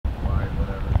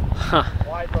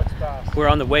Wide looks fast. We're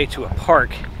on the way to a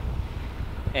park,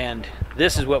 and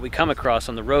this is what we come across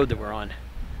on the road that we're on.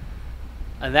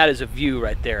 And that is a view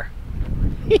right there.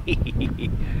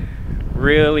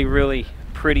 Really, really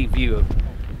pretty view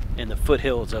in the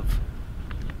foothills of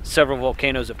several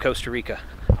volcanoes of Costa Rica.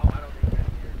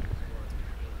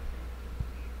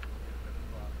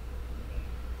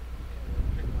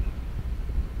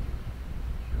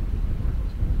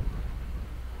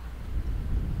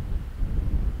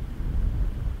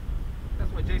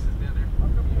 That's why Jason's down there. How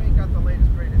come you ain't got the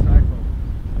latest, greatest iPhone?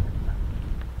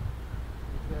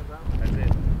 That's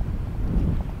it.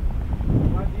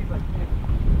 Why these like me?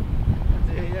 That's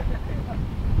it, yeah.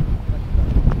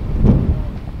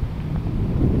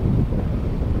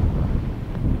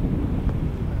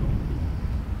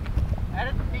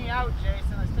 Edit me out,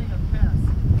 Jason. Let's take a piss.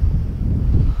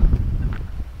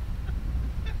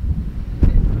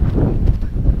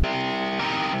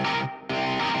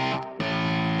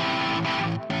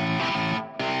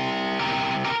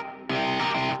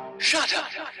 Shut up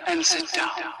and sit down.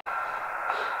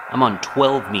 I'm on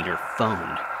 12-meter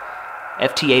phone.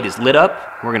 FT-8 is lit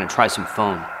up. We're gonna try some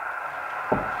phone.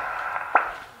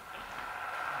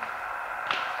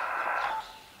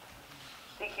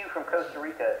 CQ from Costa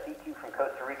Rica, CQ from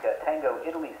Costa Rica, Tango,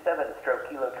 Italy 7, stroke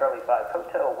Kilo Charlie 5,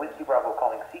 Hotel, Whiskey Bravo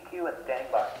calling CQ and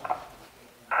standing by.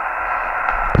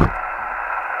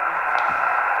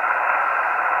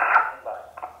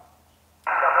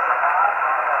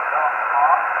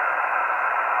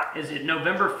 Is it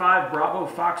November 5 Bravo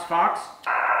Fox Fox?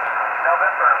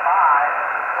 November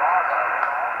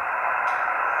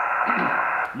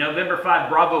 5, November 5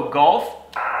 Bravo Golf?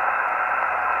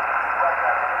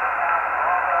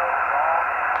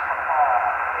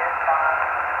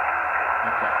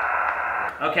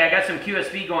 Okay, I got some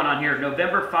QSB going on here.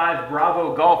 November 5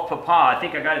 Bravo Golf Papa. I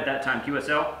think I got it that time. QSL?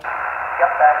 Yep,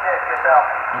 that's it, QSL.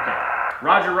 Okay.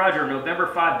 Roger, Roger. November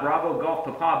 5 Bravo Golf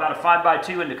Papa. About a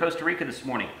 5x2 into Costa Rica this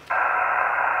morning.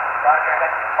 Roger,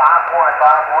 that's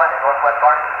 5-1 in Northwest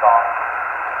Arkansas.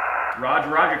 Roger,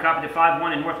 Roger. Copy to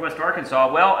 5-1 in Northwest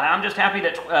Arkansas. Well, I'm just happy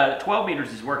that 12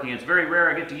 meters is working. It's very rare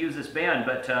I get to use this band,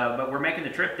 but we're making the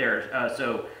trip there.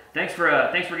 So thanks for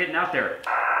getting out there.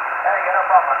 Yeah, no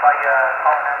problem. If I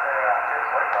calling out the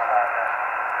voice on that,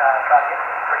 it's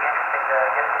pretty interesting to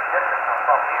get some distance from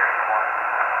 12 meters this morning.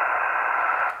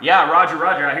 Yeah, Roger,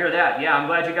 Roger. I hear that. Yeah, I'm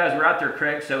glad you guys were out there,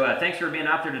 Craig. So thanks for being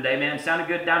out there today, man. Sounded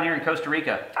good down here in Costa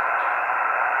Rica.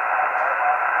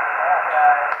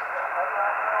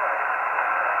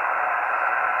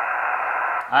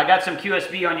 I got some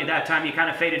QSB on you that time. You kind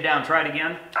of faded down. Try it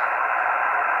again.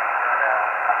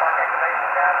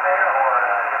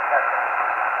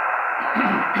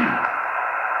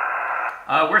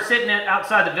 We're sitting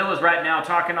outside the villas right now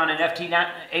talking on an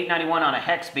FT-891 on a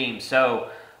Hexbeam. So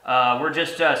we're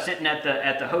just sitting at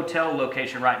the hotel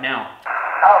location right now.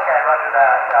 Okay, roger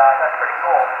that. That's pretty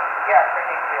cool. Yeah, it's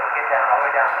pretty neat to be able to get down all the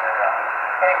way down there.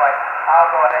 Anyway, I'll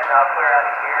go ahead and clear out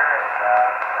of here and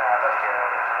let you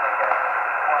make a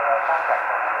contact.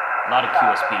 A lot of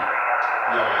QSP.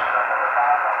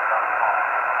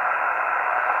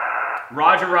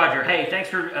 Roger, Roger. Hey, thanks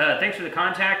for the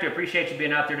contact. I appreciate you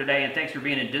being out there today, and thanks for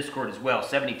being in Discord as well.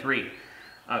 73.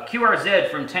 QRZ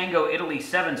from Tango, Italy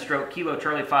 7, stroke Kilo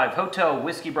Charlie 5, Hotel,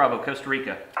 Whiskey Bravo, Costa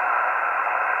Rica.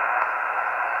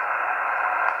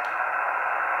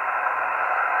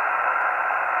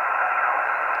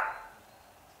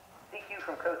 CQ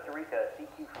from Costa Rica,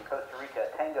 CQ from Costa Rica,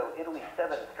 Tango, Italy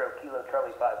 7, stroke Kilo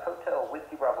Charlie 5, Hotel,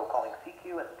 Whiskey Bravo calling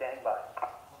CQ and standing by.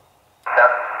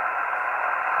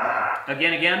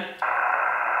 Again.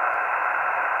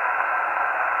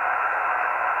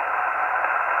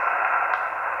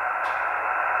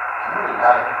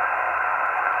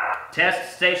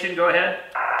 Test station, go ahead.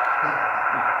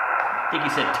 I think he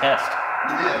said test.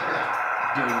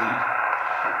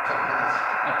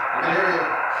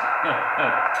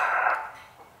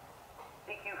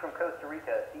 CQ from Costa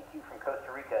Rica, CQ from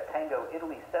Costa Rica, Tango,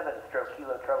 Italy 7, stroke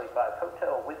Kilo Charlie 5,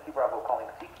 Hotel, Whiskey Bravo calling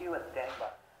CQ and standing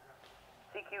by.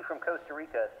 CQ from Costa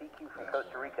Rica, CQ from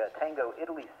Costa Rica, Tango,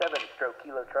 Italy 7, stroke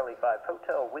Kilo Charlie 5,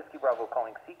 Hotel, Whiskey Bravo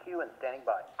calling CQ and standing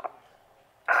by.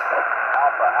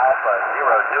 Alpha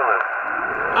 0 Zulu.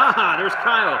 Ah, there's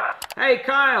Kyle. Hey,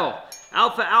 Kyle.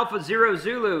 Alpha 0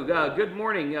 Zulu. Good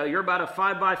morning. You're about a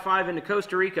 5x5 into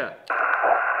Costa Rica.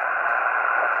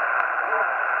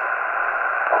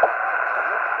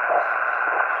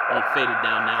 He faded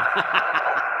down now.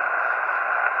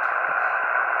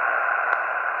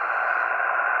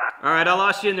 All right, I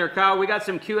lost you in there, Kyle. We got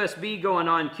some QSB going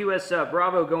on, QS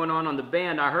Bravo going on the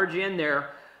band. I heard you in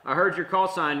there. I heard your call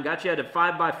sign. Got you at a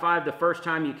 5x5 the first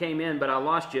time you came in, but I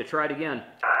lost you. Try it again.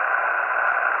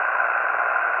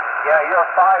 Yeah, you're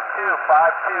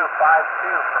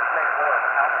 525252 from St. Louis,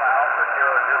 Alpha Alpha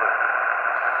 0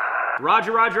 Zulu. Roger,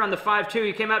 Roger on the 5.2.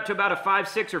 You came up to about a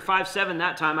 5.6 or 5.7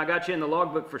 that time. I got you in the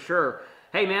logbook for sure.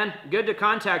 Hey, man, good to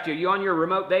contact you. You on your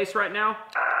remote base right now?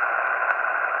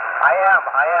 I am.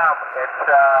 It's,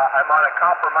 I'm on a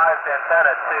compromised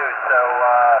antenna too, so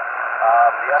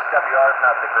the FWR is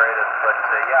not the greatest, but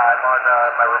yeah, I'm on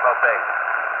my remote base.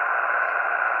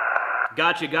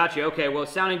 Gotcha. Okay, well,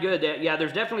 sounding good. Yeah,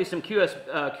 there's definitely some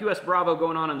QS Bravo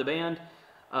going on the band.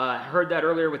 I heard that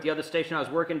earlier with the other station I was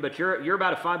working, but you're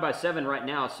about a 5x7 right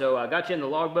now, so I got you in the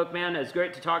logbook, man. It's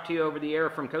great to talk to you over the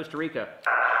air from Costa Rica.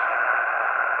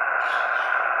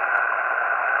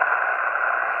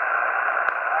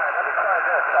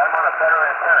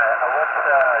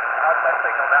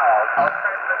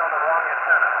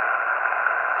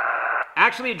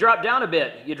 Actually, you dropped down a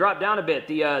bit.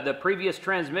 The previous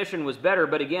transmission was better,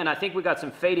 but again, I think we got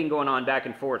some fading going on back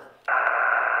and forth. Yeah,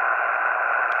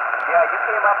 you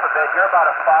came up a bit. You're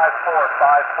about a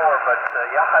 5.4, but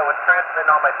yeah, I was transmitting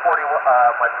on my 40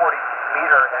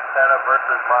 meter antenna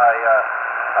versus my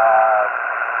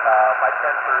 10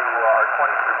 through or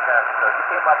 20 through 10. So you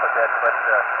came up a bit, but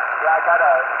yeah, I got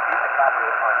a decent copy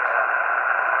on you.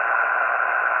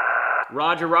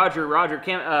 Roger.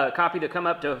 Copy to come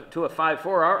up to a 5.4.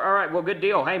 All right, well, good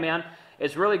deal. Hey, man,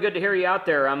 it's really good to hear you out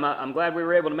there. I'm glad we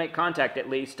were able to make contact at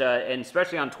least, and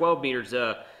especially on 12 meters.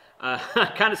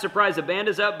 Kind of surprised the band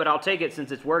is up, but I'll take it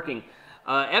since it's working.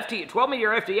 12 meter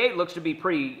FT-8 looks to be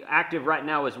pretty active right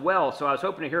now as well, so I was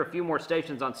hoping to hear a few more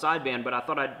stations on sideband, but I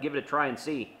thought I'd give it a try and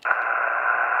see.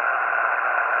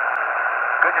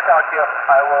 Good to talk to you.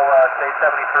 I will stay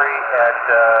 73, and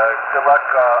good luck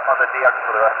on the DX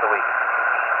for the rest of the week.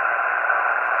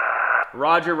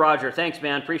 Roger. Thanks,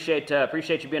 man. Appreciate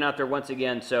you being out there once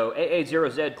again. So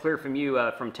AA0Z clear from you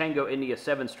from Tango India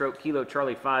 7 Kilo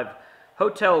Charlie 5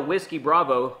 Hotel Whiskey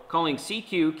Bravo, calling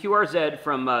CQ QRZ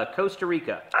from Costa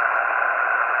Rica.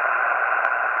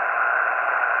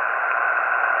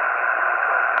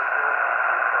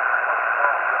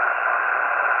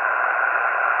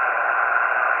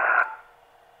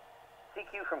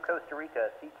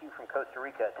 CQ from Costa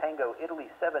Rica, Tango Italy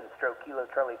 7 Kilo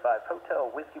Charlie 5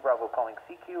 Hotel Whiskey Bravo, calling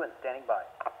CQ and standing by.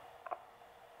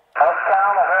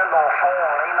 Oscar November 4,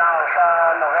 Lima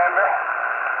November.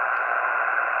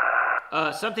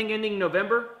 Something ending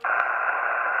November?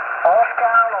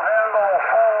 Oscar November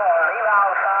 4, Lima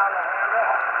November.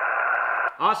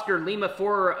 Oscar Lima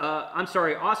 4,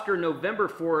 Oscar November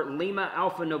 4, Lima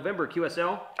Alpha November,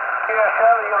 QSL?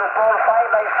 QSL, you report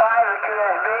 5x5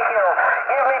 QSB here.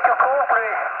 Give me to call,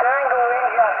 please. Tango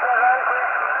India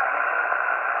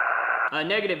 7.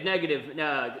 Negative.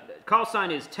 Call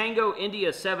sign is Tango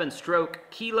India 7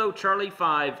 Kilo Charlie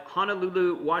 5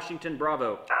 Honolulu, Washington,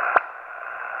 Bravo.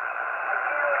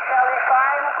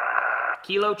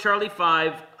 Kilo Charlie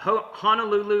 5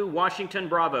 Honolulu, Washington,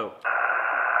 Bravo.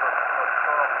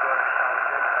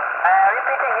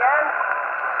 Repeat again.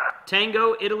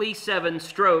 Tango Italy 7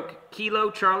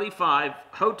 Kilo Charlie 5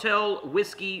 Hotel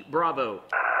Whiskey Bravo.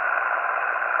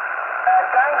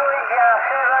 Tango India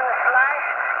 7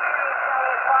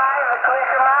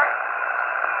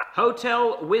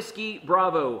 Hotel Whiskey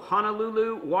Bravo,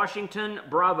 Honolulu, Washington,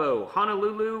 Bravo.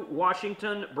 Honolulu,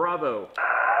 Washington, Bravo. Yes,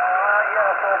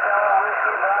 Hotel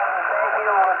Whiskey Bravo, thank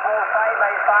you. Report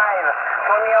 5x5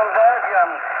 from your Belgium.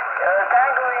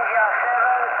 Tango India 7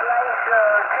 Kilo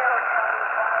Charlie 5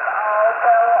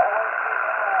 Hotel Whiskey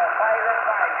Bravo, 5 and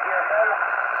 5, QSL.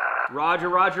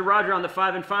 Roger on the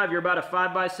 5 and 5. You're about a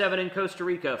 5x7 in Costa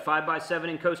Rica. 5x7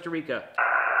 in Costa Rica.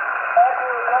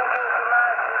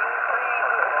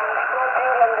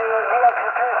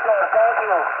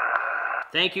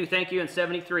 Thank you, and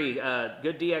 73.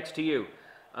 Good DX to you.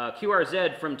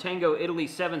 QRZ from Tango Italy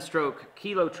 7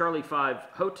 Kilo Charlie 5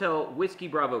 Hotel Whiskey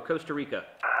Bravo, Costa Rica.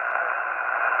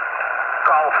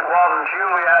 Golf 1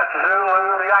 Juliet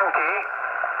Zulu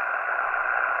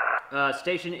Yankee.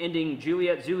 Station ending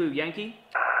Juliet Zulu Yankee.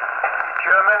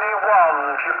 Germany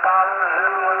 1 Japan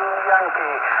Zulu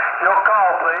Yankee. Your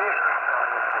call, please.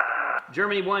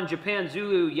 Germany 1, Japan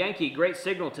Zulu Yankee. Great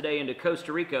signal today into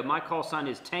Costa Rica. My call sign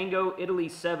is Tango Italy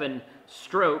 7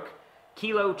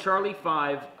 Kilo Charlie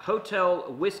 5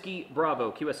 Hotel Whiskey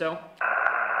Bravo, QSL.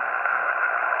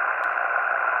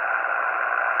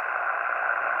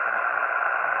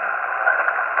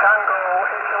 Tango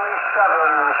Italy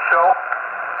 7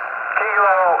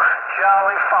 Kilo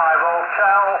Charlie 5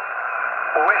 Hotel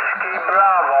Whiskey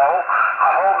Bravo.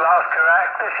 I hope that's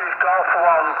correct. This is Golf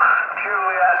 1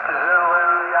 Juliet Zulu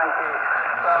Yankee.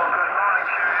 Well, good morning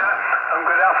to you, and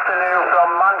good afternoon from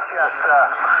Manchester.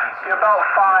 You're about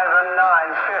 5 and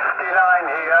 9:59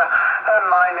 here, and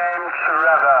my name's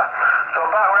Trevor. So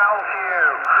back round to you.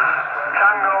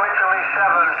 Tango Italy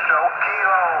 7,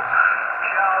 Kilo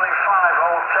Charlie 5,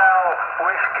 Hotel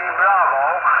Whiskey Bravo,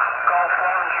 Golf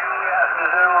 1 Juliet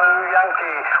Zulu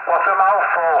Yankee. What a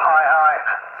mouthful, hi.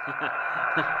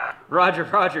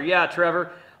 Roger. Yeah,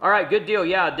 Trevor. All right, good deal.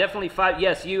 Yeah, definitely 5.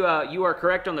 Yes, you are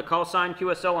correct on the call sign,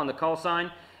 QSL on the call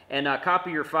sign. And copy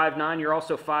your 5-9. You're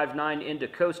also 5-9 into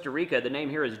Costa Rica. The name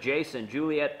here is Jason,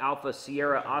 Juliet Alpha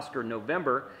Sierra Oscar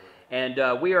November.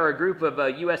 And we are a group of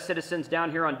U.S. citizens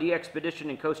down here on DXpedition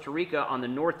in Costa Rica on the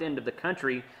north end of the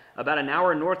country, about an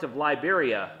hour north of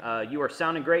Liberia. You are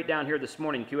sounding great down here this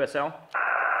morning, QSL. Yeah,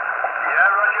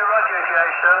 roger,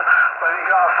 Jason. Well, you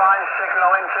got a fine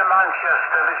signal into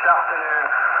Manchester this afternoon.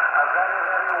 A very,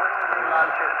 very windy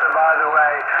Manchester, by the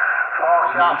way.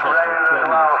 Forecast rain as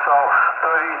well, so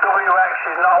the WX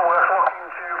is not worth looking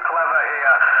too clever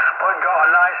here. But got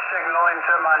a nice signal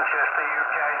into Manchester,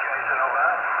 UK, Jason, over.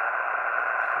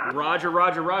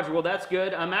 Roger. Well, that's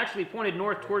good. I'm actually pointed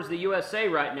north towards the USA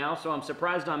right now, so I'm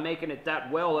surprised I'm making it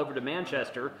that well over to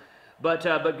Manchester. But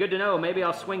good to know. Maybe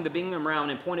I'll swing the beam around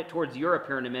and point it towards Europe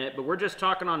here in a minute. But we're just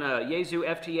talking on a Yaesu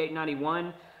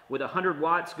FT-891 with 100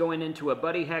 watts going into a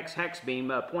BuddiHex Hexbeam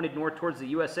pointed north towards the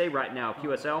USA right now.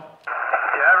 QSL?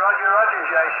 Yeah, roger,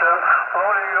 Jason.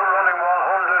 You're running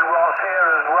 100 watts here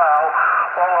as well.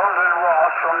 100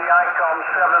 watts from the ICOM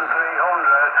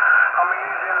 7300. I'm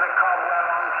using the cobweb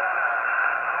antenna.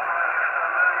 I'm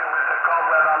not familiar with the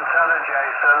cobweb antenna,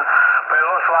 Jason, but it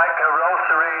looks like a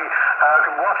rotary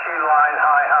watching line,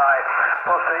 hi.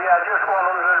 But yeah, just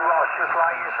 100 watts, just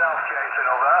like yourself, Jason,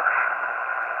 over.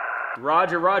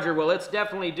 Roger. Well, it's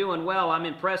definitely doing well. I'm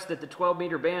impressed that the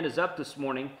 12-meter band is up this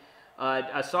morning.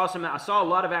 I saw a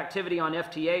lot of activity on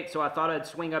FT8, so I thought I'd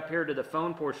swing up here to the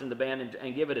phone portion of the band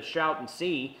and give it a shout and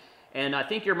see. And I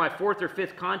think you're my 4th or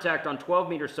 5th contact on 12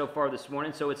 meters so far this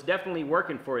morning, so it's definitely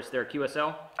working for us there,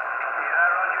 QSL. Yeah,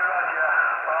 roger.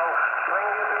 Well, swing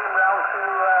your beam round to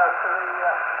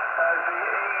the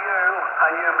EU,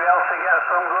 and you'll be able to get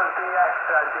some good DX,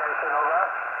 Jason, over.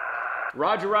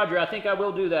 Roger. I think I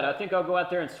will do that. I think I'll go out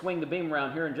there and swing the beam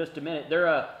around here in just a minute.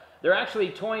 They're actually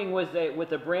toying with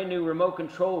a brand new remote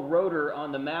control rotor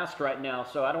on the mast right now,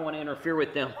 so I don't want to interfere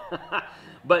with them.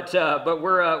 but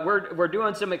we're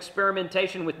doing some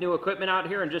experimentation with new equipment out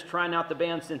here and just trying out the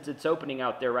band since it's opening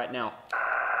out there right now.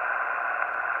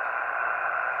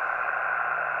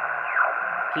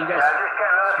 Can you guys just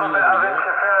getting a little bit of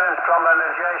interference from an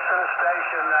adjacent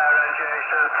station there,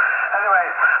 Jason. Anyway,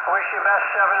 wish you best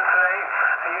 7-3,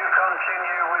 and you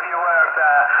continue with your work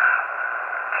there.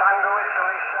 Tango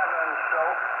Italy 7,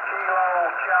 Kilo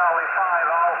Charlie 5,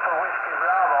 Alpha Whiskey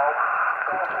Bravo,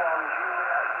 Golf 1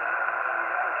 Juliet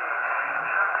Yankee.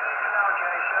 7 now,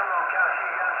 Jason. We'll catch you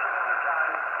again some other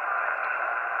time.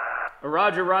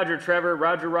 Roger, Trevor.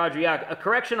 Roger. Yeah, a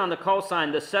correction on the call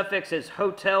sign. The suffix is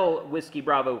Hotel Whiskey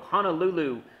Bravo,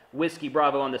 Honolulu Whiskey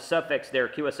Bravo on the suffix there,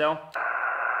 QSL.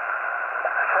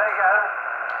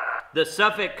 The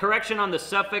suffix, correction on the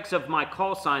suffix of my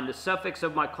call sign. The suffix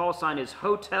of my call sign is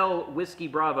Hotel Whiskey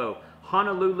Bravo,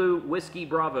 Honolulu Whiskey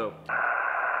Bravo.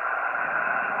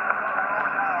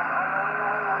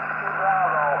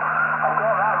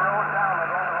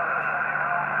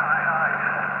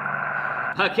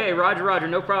 Okay, Roger,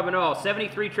 no problem at all.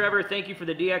 73 Trevor, thank you for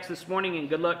the DX this morning and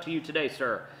good luck to you today,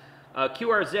 sir.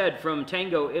 QRZ from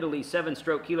Tango, Italy,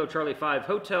 7-Kilo Charlie 5,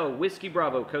 Hotel Whiskey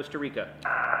Bravo, Costa Rica.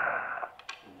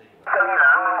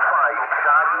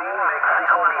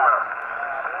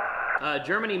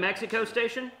 Germany, Mexico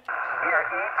station? Yeah,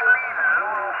 Italy,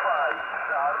 Zulu 5,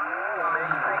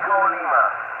 Mexico, Lima.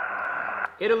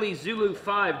 Italy, Zulu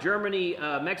 5, Germany,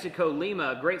 Mexico,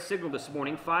 Lima. Great signal this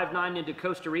morning, 5-9 into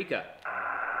Costa Rica.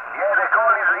 Yeah, the call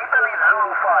is Italy,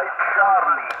 Zulu 5,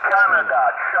 Charlie, Canada,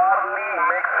 Charlie,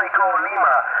 Mexico,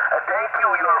 Lima. Thank you,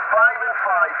 you're 5 and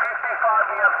 5,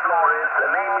 55 years Flores.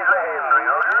 The name is Henry,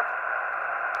 Roger.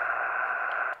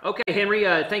 Okay, Henry,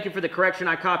 thank you for the correction.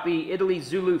 I copy Italy,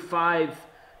 Zulu 5,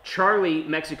 Charlie,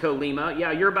 Mexico, Lima.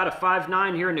 Yeah, you're about a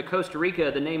 5-9 here into Costa Rica.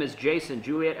 The name is Jason,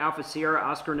 Juliet Alpha Sierra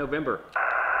Oscar November. Okay,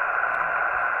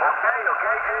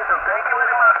 Jason. Thank you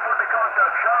very much for the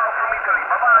contact. Ciao from Italy.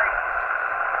 Bye-bye.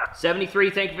 73,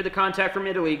 thank you for the contact from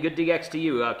Italy. Good DX to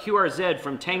you. QRZ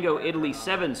from Tango, Italy,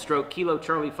 7-Kilo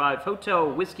Charlie 5,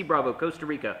 Hotel Whiskey Bravo, Costa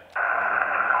Rica.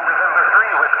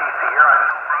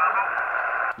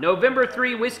 November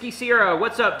 3, Whiskey Sierra.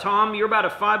 What's up, Tom? You're about a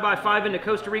 5x5 into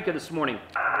Costa Rica this morning.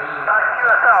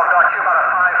 QSL got you about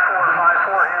a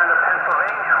 5-4 here in the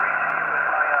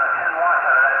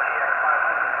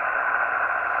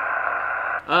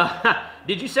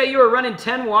Did you say you were running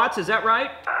 10 watts? Is that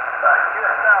right? QSL,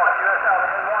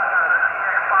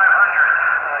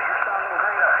 TX500. You're sounding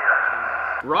great up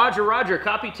here. Roger, Roger.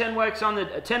 Copy 10 watts on the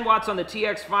 10 watts on the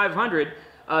TX500.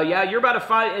 Yeah, you're about a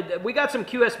 5. We got some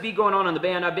QSB going on the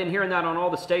band. I've been hearing that on all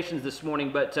the stations this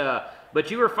morning. But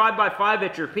you were 5x5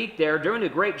 at your peak there, doing a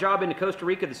great job into Costa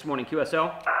Rica this morning. QSL.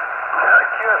 QSL,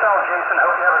 Jason.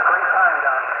 Hope you have a great time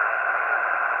down here.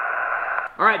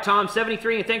 All right, Tom,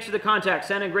 73, and thanks for the contact.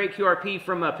 Sounding great, QRP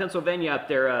from Pennsylvania up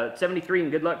there. 73,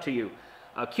 and good luck to you.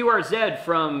 QRZ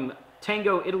from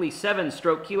Tango Italy 7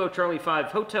 stroke Kilo Charlie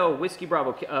 5 Hotel Whiskey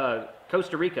Bravo,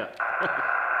 Costa Rica. Mike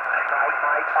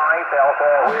 5, Delta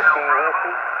Whiskey,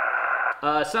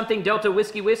 Whiskey. Something Delta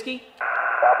Whiskey Whiskey?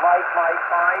 Mike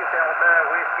 5, Delta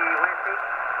Whiskey, Whiskey.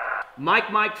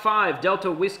 Mike 5,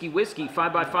 Delta Whiskey Whiskey,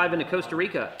 5x5 into Costa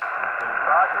Rica.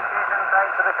 Roger, Jason,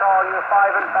 thanks for the call. You're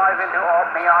 5 and 5 into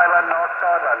Orkney Island, North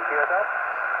Scotland.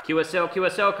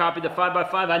 QSL, copy the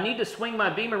 5x5. I need to swing my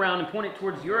beam around and point it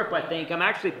towards Europe, I think. I'm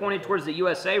actually pointed towards the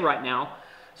USA right now.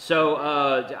 So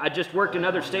I just worked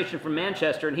another station from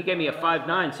Manchester, and he gave me a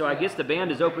 5.9, so I guess the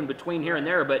band is open between here and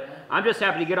there, but I'm just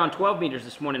happy to get on 12 meters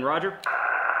this morning, Roger.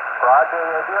 Roger,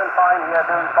 you're doing fine here,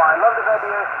 doing fine. Love the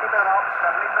videos. Keep it up.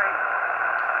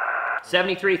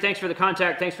 73, thanks for the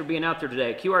contact. Thanks for being out there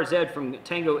today. QRZ from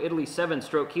Tango Italy 7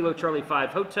 stroke Kilo Charlie 5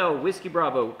 Hotel Whiskey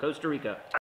Bravo, Costa Rica.